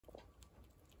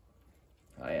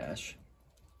Hi, Ash.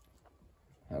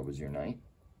 How was your night?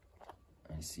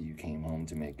 I see you came home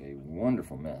to make a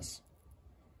wonderful mess.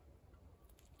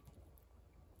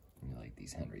 You like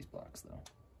these Henry's blocks, though.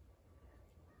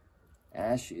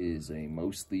 Ash is a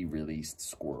mostly released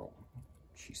squirrel.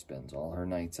 She spends all her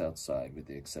nights outside with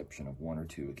the exception of one or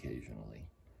two occasionally.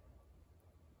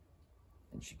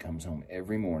 And she comes home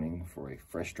every morning for a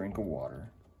fresh drink of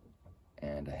water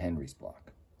and a Henry's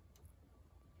block.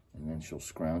 And then she'll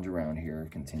scrounge around here,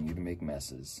 continue to make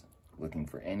messes, looking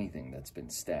for anything that's been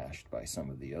stashed by some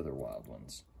of the other wild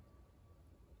ones.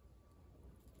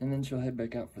 And then she'll head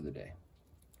back out for the day.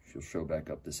 She'll show back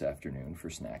up this afternoon for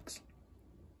snacks,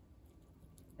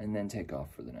 and then take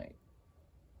off for the night.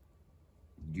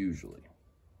 Usually.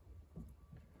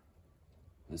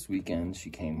 This weekend, she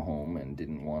came home and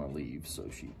didn't want to leave, so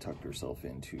she tucked herself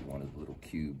into one of the little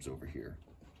cubes over here.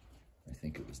 I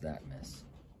think it was that mess.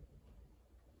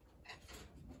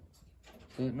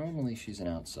 But normally she's an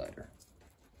outsider.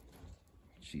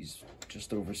 She's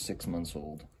just over 6 months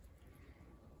old.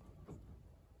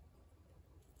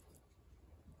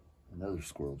 Another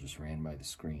squirrel just ran by the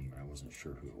screen, but I wasn't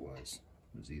sure who it was.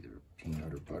 It was either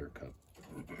Peanut or Buttercup.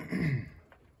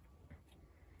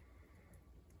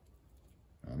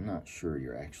 I'm not sure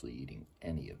you're actually eating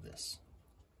any of this.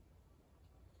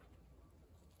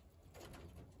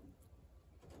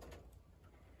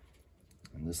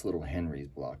 And this little Henry's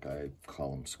block, I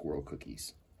call them squirrel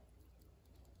cookies.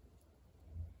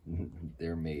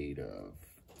 They're made of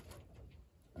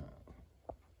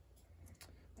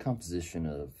composition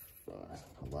of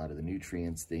a lot of the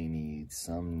nutrients they need,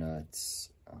 some nuts,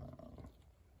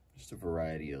 just a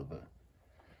variety of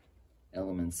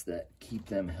elements that keep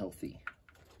them healthy.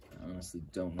 I honestly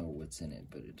don't know what's in it,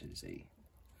 but it is a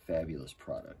fabulous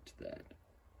product that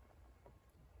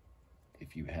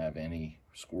if you have any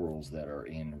squirrels that are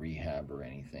in rehab or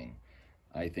anything,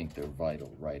 I think they're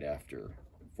vital right after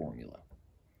formula.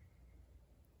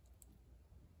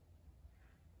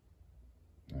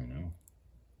 I know.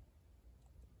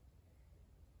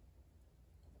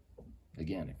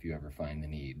 Again, if you ever find the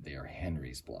need, they are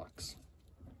Henry's blocks.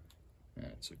 And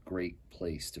it's a great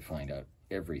place to find out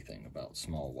everything about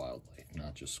small wildlife,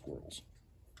 not just squirrels.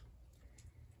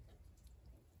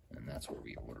 And that's where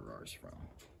we order ours from,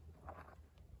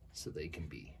 so they can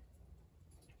be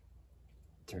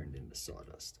turned into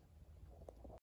sawdust.